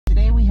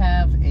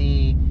have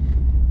a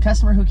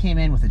customer who came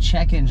in with a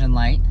check engine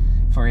light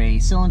for a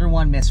cylinder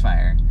 1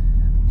 misfire.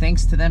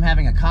 Thanks to them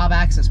having a Cobb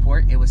access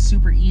port, it was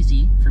super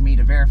easy for me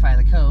to verify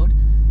the code.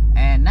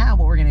 And now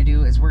what we're going to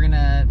do is we're going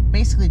to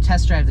basically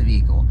test drive the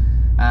vehicle.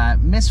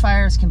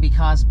 Misfires can be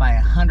caused by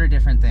 100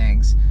 different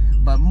things,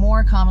 but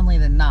more commonly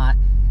than not,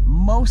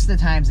 most of the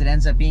times it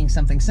ends up being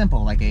something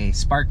simple like a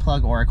spark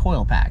plug or a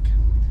coil pack.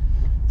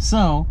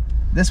 So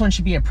this one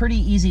should be a pretty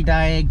easy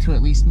diag to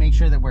at least make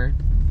sure that we're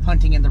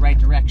punting in the right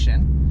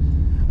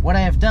direction. What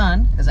I have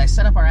done is I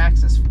set up our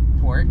access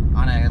port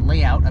on a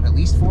layout of at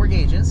least 4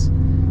 gauges,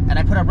 and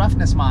I put a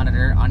roughness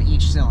monitor on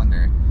each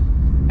cylinder.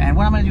 And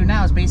what I'm going to do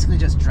now is basically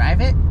just drive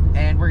it,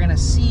 and we're going to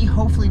see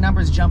hopefully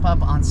numbers jump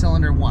up on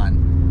cylinder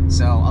 1.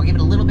 So I'll give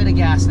it a little bit of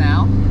gas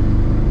now.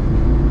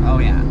 Oh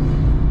yeah.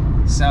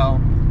 So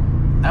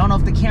I don't know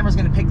if the camera's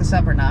going to pick this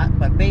up or not,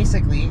 but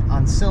basically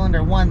on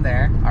cylinder 1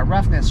 there, our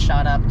roughness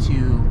shot up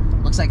to,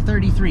 looks like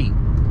 33.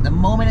 The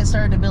moment it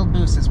started to build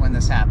boost is when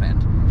this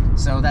happened.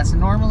 So that's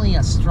normally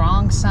a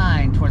strong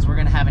sign towards we're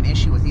going to have an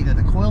issue with either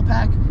the coil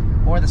pack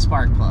or the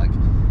spark plug.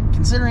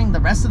 Considering the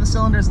rest of the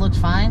cylinders looked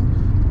fine,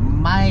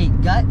 my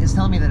gut is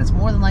telling me that it's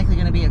more than likely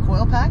going to be a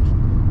coil pack,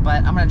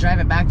 but I'm going to drive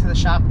it back to the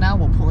shop now.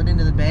 We'll pull it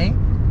into the bay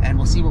and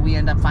we'll see what we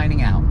end up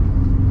finding out.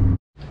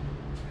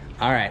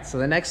 All right, so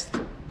the next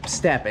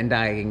step in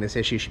diagnosing this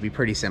issue should be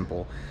pretty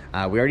simple.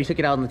 We already took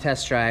it out on the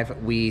test drive.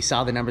 We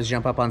saw the numbers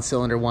jump up on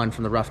cylinder 1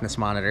 from the roughness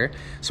monitor.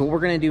 So what we're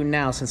going to do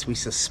now, since we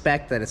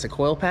suspect that it's a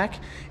coil pack,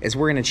 is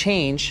we're going to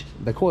change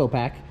the coil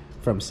pack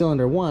from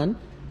cylinder 1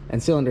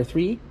 and cylinder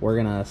 3.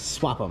 We're going to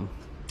swap them.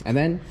 And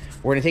then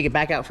we're going to take it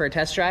back out for a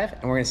test drive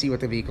and we're going to see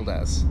what the vehicle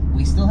does.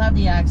 We still have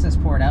the access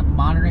port up,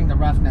 monitoring the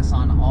roughness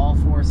on all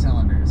 4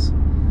 cylinders.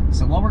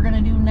 So what we're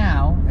going to do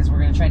now is we're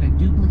going to try to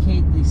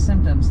duplicate the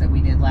symptoms that we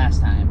did last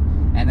time.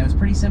 And it was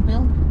pretty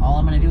simple. All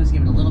I'm going to do is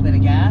give it a little bit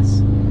of gas.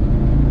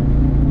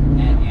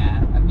 And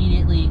yeah,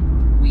 immediately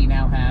we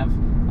now have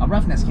a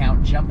roughness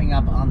count jumping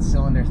up on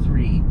cylinder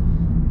 3.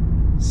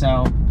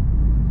 So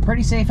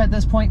pretty safe at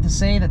this point to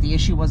say that the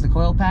issue was the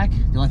coil pack.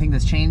 The only thing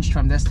that's changed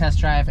from this test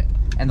drive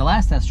and the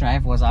last test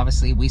drive was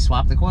obviously we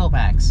swapped the coil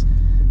packs.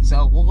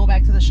 So we'll go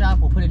back to the shop,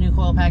 we'll put a new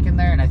coil pack in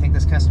there, and I think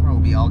this customer will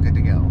be all good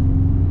to go.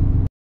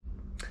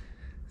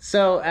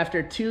 So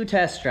after 2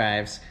 test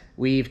drives,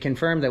 we've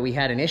confirmed that we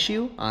had an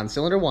issue on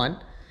cylinder 1.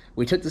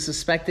 We took the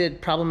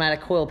suspected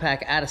problematic coil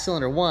pack out of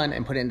cylinder 1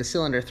 and put it into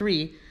cylinder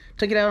 3,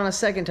 took it out on a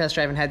second test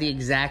drive and had the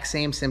exact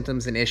same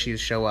symptoms and issues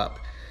show up.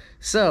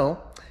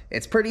 So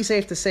it's pretty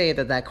safe to say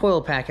that that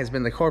coil pack has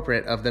been the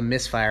culprit of the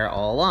misfire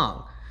all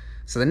along.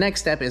 So the next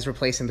step is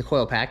replacing the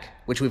coil pack,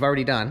 which we've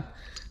already done.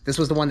 This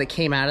was the one that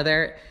came out of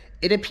there.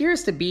 It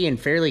appears to be in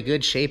fairly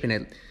good shape and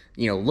it,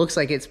 looks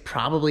like it's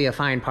probably a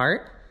fine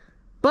part,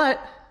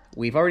 but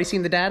we've already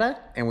seen the data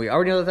and we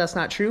already know that that's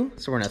not true.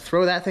 So we're going to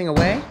throw that thing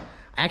away.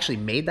 I actually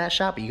made that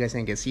shot, but you guys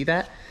didn't get to see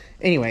that.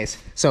 Anyways,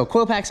 so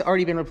coil pack's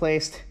already been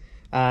replaced.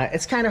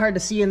 It's kind of hard to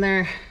see in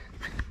there.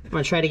 I'm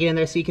going to try to get in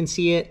there so you can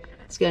see it.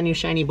 It's got a new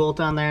shiny bolt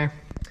on there.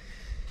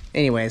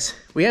 Anyways,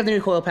 we have the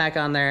new coil pack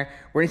on there.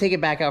 We're going to take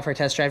it back out for a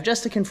test drive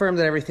just to confirm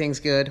that everything's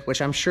good,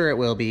 which I'm sure it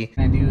will be.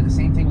 We're going to do the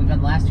same thing we've done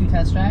the last 2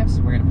 test drives.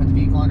 We're going to put the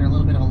vehicle under a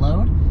little bit of a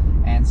load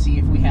and see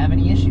if we have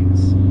any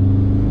issues.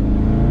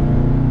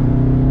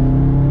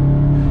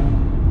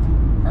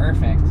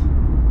 Perfect.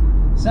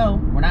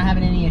 So we're not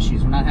having any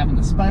issues. We're not having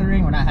the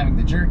sputtering. We're not having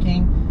the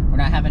jerking. We're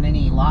not having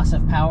any loss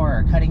of power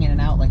or cutting in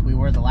and out like we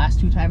were the last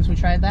 2 times we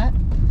tried that.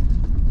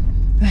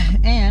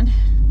 And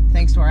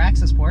thanks to our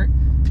access port,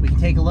 we can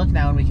take a look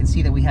now and we can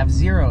see that we have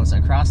zeros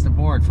across the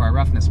board for our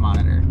roughness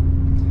monitor.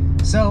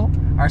 So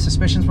our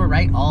suspicions were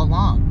right all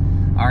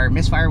along. Our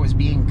misfire was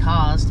being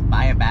caused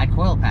by a bad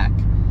coil pack.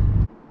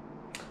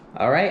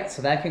 All right,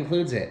 so that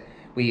concludes it.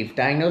 We've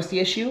diagnosed the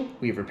issue,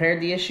 we've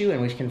repaired the issue,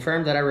 and we've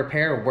confirmed that our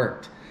repair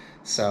worked.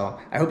 So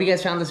I hope you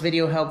guys found this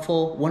video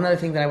helpful. One other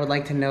thing that I would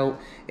like to note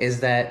is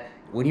that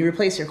when you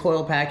replace your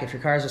coil pack, if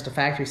your car is just a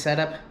factory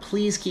setup,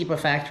 please keep a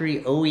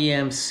factory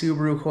OEM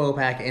Subaru coil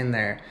pack in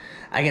there.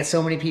 I get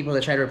so many people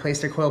that try to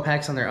replace their coil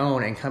packs on their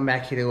own and come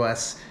back here to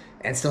us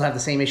and still have the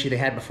same issue they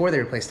had before they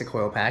replaced the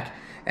coil pack.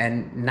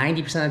 And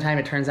 90% of the time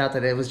it turns out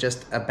that it was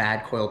just a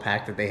bad coil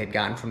pack that they had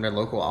gotten from their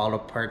local auto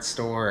parts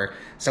store or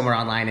somewhere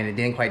online and it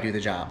didn't quite do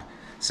the job.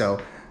 So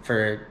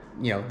for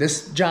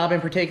this job in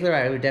particular,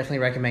 I would definitely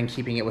recommend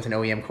keeping it with an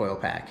OEM coil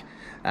pack.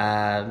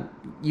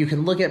 You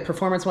can look at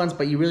performance ones,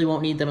 but you really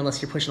won't need them unless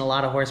you're pushing a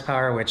lot of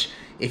horsepower, which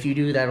if you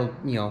do, that'll,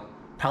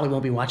 probably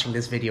won't be watching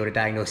this video to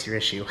diagnose your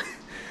issue.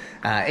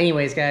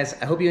 Anyways, guys,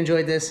 I hope you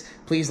enjoyed this.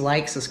 Please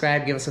like,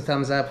 subscribe, give us a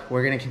thumbs up.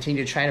 We're going to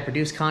continue to try to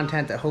produce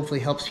content that hopefully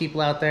helps people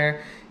out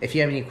there. If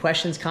you have any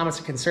questions, comments,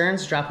 or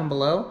concerns, drop them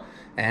below.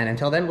 And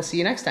until then, we'll see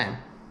you next time.